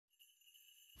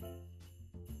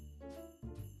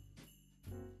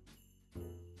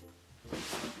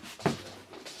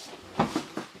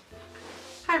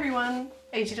everyone,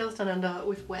 agdollsdownunder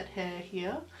with wet hair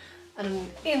here, and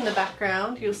in the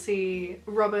background you'll see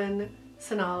Robin,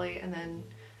 Sonali, and then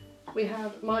we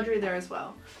have Majory there as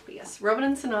well. But yes, Robin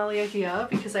and Sonali are here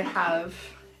because I have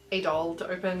a doll to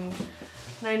open,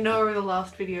 and I know the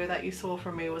last video that you saw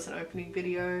from me was an opening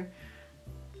video.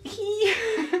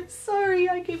 Sorry,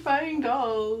 I keep buying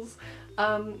dolls.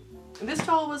 This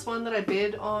doll was one that I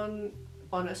bid on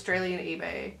Australian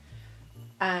eBay,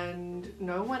 and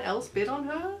no one else bid on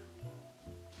her?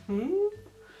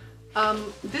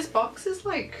 This box is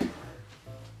like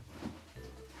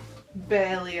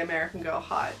barely American Girl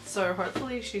height, so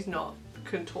hopefully she's not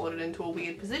contorted into a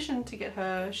weird position to get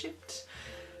her shipped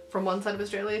from one side of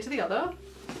Australia to the other.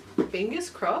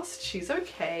 Fingers crossed she's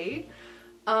okay.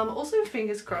 Also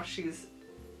fingers crossed she's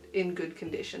in good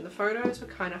condition. The photos were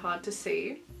kind of hard to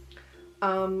see.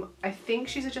 I think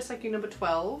she's a Just Like You number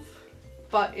 12,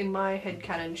 but in my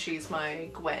headcanon she's my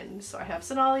Gwen. So I have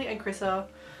Sonali and Chrissa,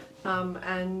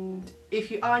 and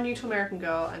if you are new to American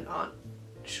Girl and aren't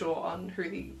sure on who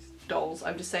these dolls,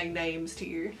 I'm just saying names to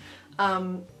you.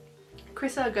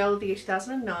 Chrissa, Girl of the Year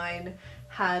 2009,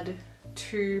 had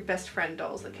two best friend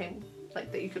dolls that came,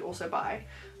 like, that you could also buy.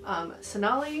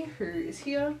 Sonali, who is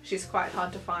here, she's quite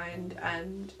hard to find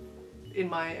and in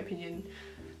my opinion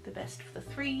the best of the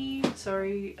three.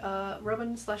 Sorry,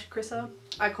 Robin slash Chrissa.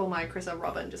 I call my Chrissa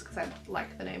Robin just because I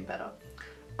like the name better.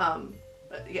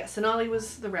 But yeah, Sonali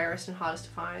was the rarest and hardest to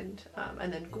find,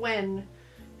 and then Gwen,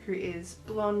 who is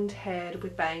blonde haired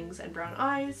with bangs and brown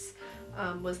eyes,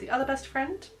 was the other best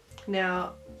friend.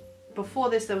 Now before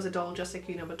this there was a doll Just Like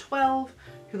You number 12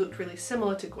 who looked really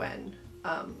similar to Gwen,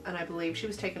 and I believe she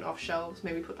was taken off shelves,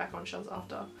 maybe put back on shelves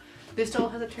after. This doll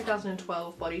has a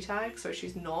 2012 body tag, so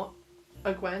she's not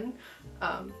a Gwen,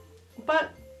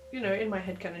 but you know, in my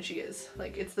headcanon she is.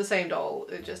 Like, it's the same doll,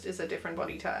 it just is a different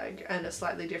body tag and a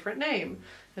slightly different name,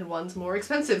 and one's more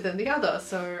expensive than the other,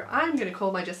 so I'm gonna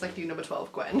call my Just Like You number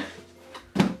 12 Gwen.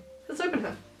 Let's open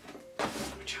her.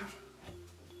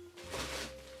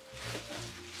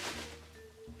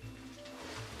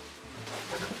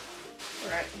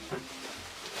 Alright.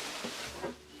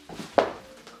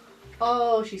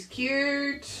 Oh, she's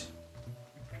cute!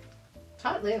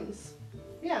 Tight limbs.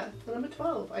 Yeah, the number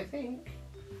 12, I think.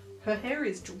 Her hair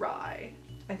is dry.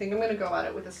 I think I'm gonna go at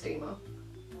it with a steamer.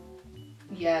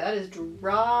 Yeah, that is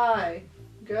dry.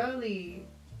 Girly.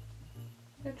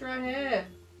 Got dry hair.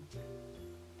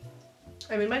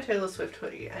 I'm in my Taylor Swift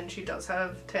hoodie and she does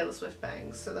have Taylor Swift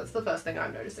bangs, so that's the first thing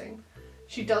I'm noticing.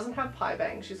 She doesn't have pie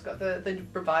bangs, she's got the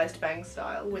revised bang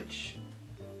style, which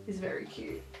is very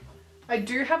cute. I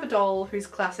do have a doll who's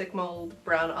classic mold,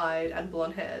 brown-eyed and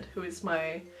blonde-haired, who is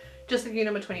my Just Like You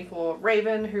number 24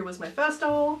 Raven, who was my first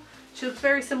doll. She looks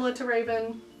very similar to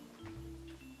Raven,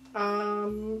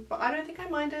 but I don't think I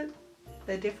mind it.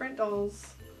 They're different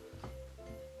dolls.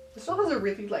 This doll has a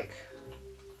really like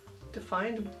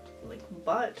defined like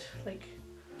butt. Like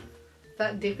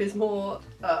that dip is more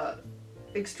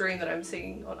extreme than I'm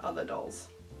seeing on other dolls.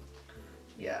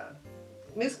 Yeah,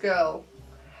 Miss Girl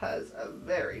has a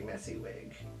very messy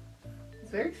wig.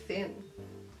 It's very thin.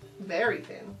 Very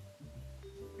thin.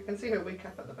 I can see her wig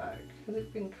cap at the back. Has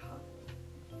it been cut?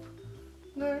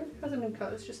 No, it hasn't been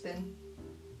cut, it's just thin.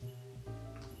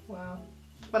 Wow.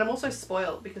 But I'm also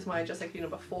spoiled because my Just Like You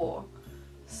number 4,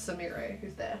 Samira,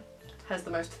 who's there, has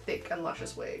the most thick and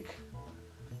luscious wig.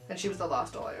 And she was the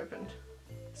last doll I opened.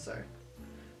 So.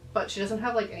 But she doesn't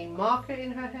have like any marker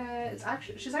in her hair.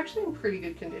 She's actually in pretty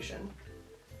good condition.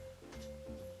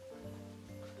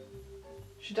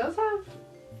 She does have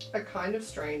a kind of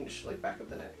strange like back of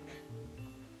the neck.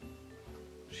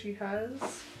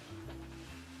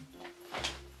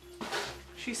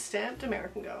 She's stamped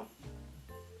American Girl.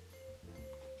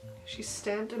 She's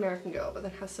stamped American Girl, but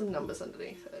then has some numbers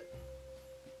underneath it.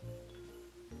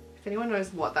 If anyone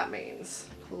knows what that means,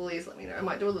 please let me know. I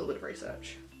might do a little bit of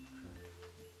research.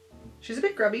 She's a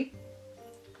bit grubby.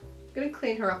 I'm gonna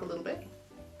clean her up a little bit.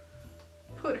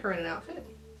 Put her in an outfit.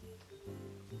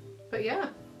 But yeah,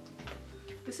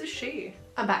 this is she.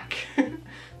 I'm back.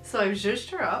 So I've zhuzhed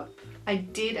her up. I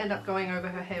did end up going over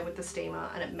her hair with the steamer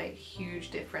and it made a huge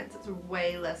difference. It's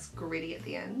way less gritty at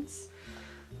the ends.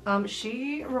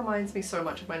 She reminds me so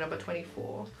much of my number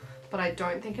 24, but I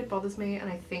don't think it bothers me, and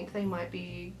I think they might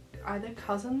be either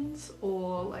cousins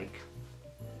or like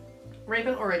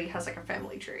Raven already has like a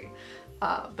family tree,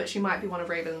 but she might be one of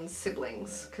Raven's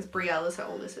siblings because Brielle is her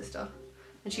older sister,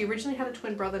 and she originally had a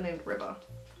twin brother named River,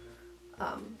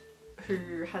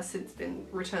 who has since been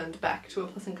returned back to a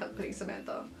Custom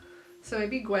Samantha. So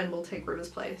maybe Gwen will take River's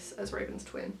place as Raven's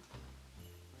twin.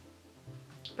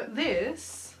 But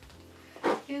this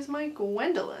is my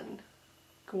Gwendolyn.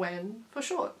 Gwen for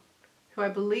short, who I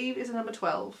believe is a number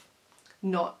 12,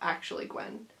 not actually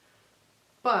Gwen.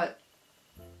 But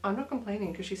I'm not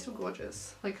complaining because she's still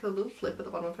gorgeous. Like the little flip at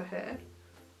the bottom of her hair,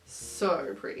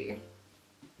 so pretty.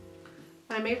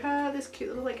 I made her this cute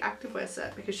little like activewear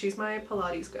set because she's my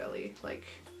Pilates girly. Like,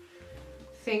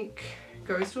 think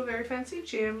goes to a very fancy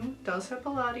gym, does her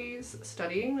Pilates,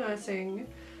 studying nursing,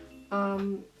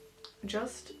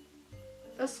 just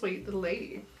a sweet little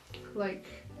lady. Like,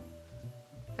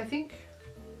 I think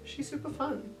she's super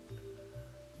fun.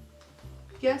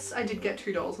 Yes, I did get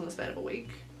 2 dolls in the span of a week,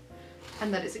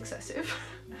 and that is excessive.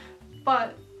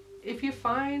 But if you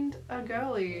find a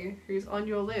girly who's on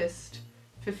your list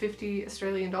for 50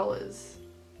 Australian dollars,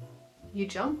 you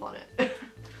jump on it.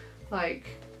 Like,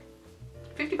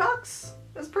 50 bucks,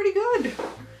 that's pretty good.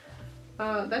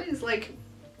 That is like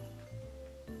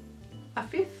a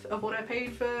fifth of what I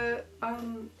paid for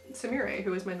Samira,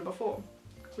 who was my number 4,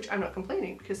 which I'm not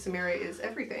complaining because Samira is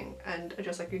everything and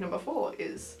Just Like You number 4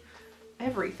 is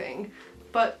everything.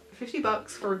 But 50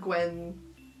 bucks for a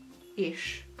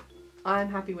Gwen-ish, I'm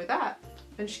happy with that.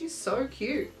 And she's so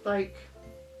cute. Like,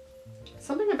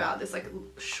 something about this like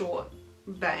short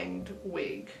banged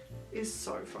wig is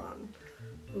so fun.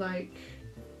 Like,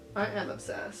 I am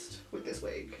obsessed with this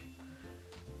wig.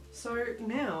 So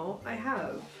now I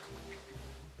have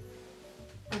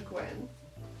a Gwen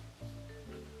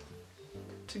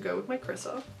to go with my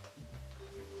Chrissa.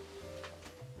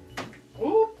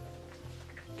 Ooh,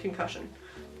 concussion.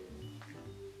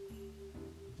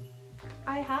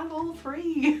 I have all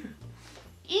 3.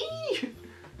 Eee!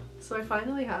 So I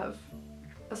finally have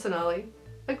a Sonali,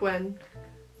 a Gwen,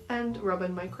 and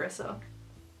Robin, my Chrissa.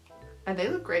 And they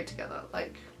look great together.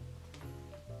 Like,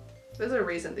 there's a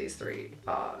reason these 3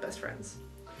 are best friends.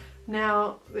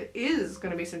 Now, there is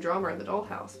going to be some drama in the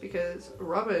dollhouse because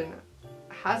Robin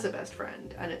has a best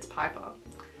friend and it's Piper.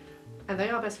 And they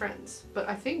are best friends. But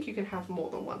I think you can have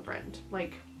more than one friend.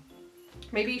 Like,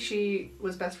 maybe she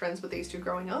was best friends with these 2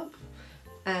 growing up,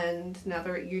 and now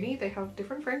they're at uni, they have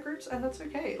different friend groups, and that's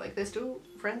okay. Like, they're still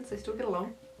friends, they still get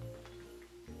along.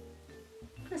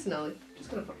 There's Nellie.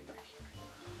 Just gonna put it back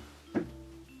here.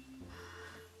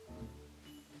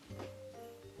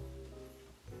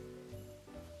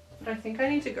 But I think I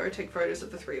need to go take photos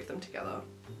of the 3 of them together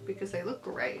because they look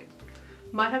great.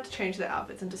 Might have to change their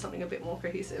outfits into something a bit more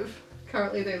cohesive.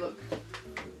 Currently they look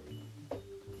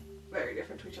very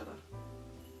different to each other.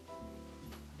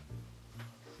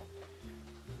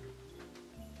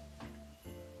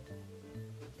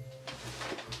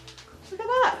 Look at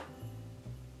that!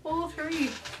 All 3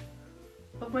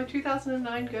 of my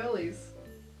 2009 girlies.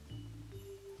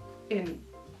 In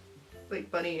like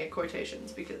bunny ear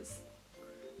quotations because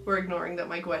we're ignoring that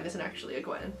my Gwen isn't actually a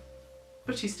Gwen.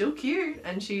 But she's still cute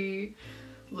and she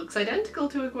looks identical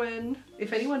to a Gwen.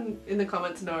 If anyone in the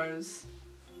comments knows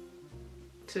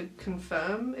to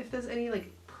confirm if there's any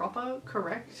like proper,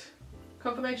 correct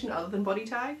confirmation other than body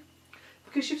tag.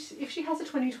 Because if she has a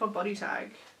 2012 body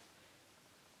tag,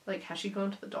 like, has she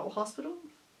gone to the doll hospital?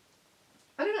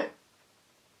 I don't know.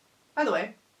 Either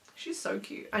way, she's so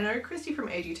cute. I know Christy from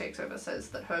AG Takes Over says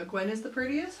that her Gwen is the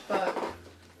prettiest, but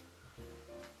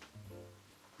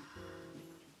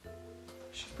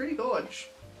she's pretty gorge.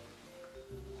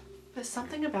 There's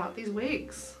something about these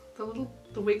wigs.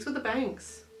 The wigs with the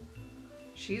bangs.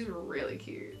 She's really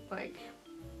cute. Like,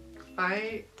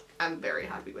 I am very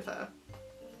happy with her.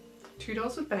 2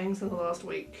 dolls with bangs in the last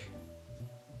week.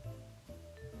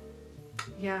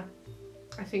 Yeah,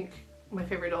 I think my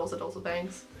favourite dolls are dolls with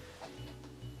bangs.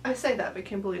 I say that, but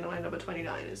Kimberly number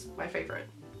 29 is my favourite.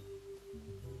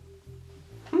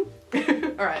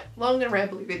 Alright, long and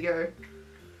rambly video.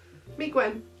 Meet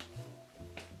Gwen.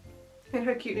 And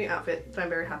her cute new outfit that I'm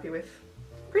very happy with.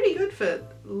 Pretty good for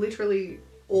literally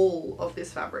all of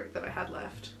this fabric that I had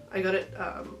left. I got it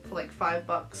for like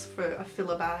 $5 for a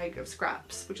filler bag of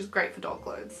scraps, which is great for doll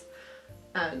clothes.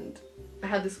 And I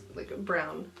had this like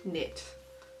brown knit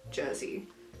jersey.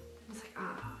 I was like,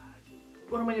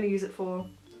 what am I going to use it for?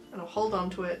 And I'll hold on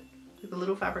to it with the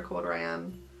little fabric hoarder I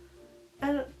am.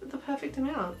 And the perfect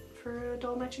amount for a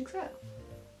doll matching set.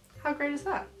 How great is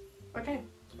that? Okay,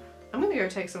 I'm gonna go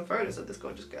take some photos of this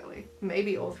gorgeous girly.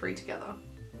 Maybe all 3 together.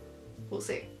 We'll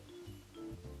see.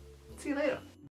 See you later.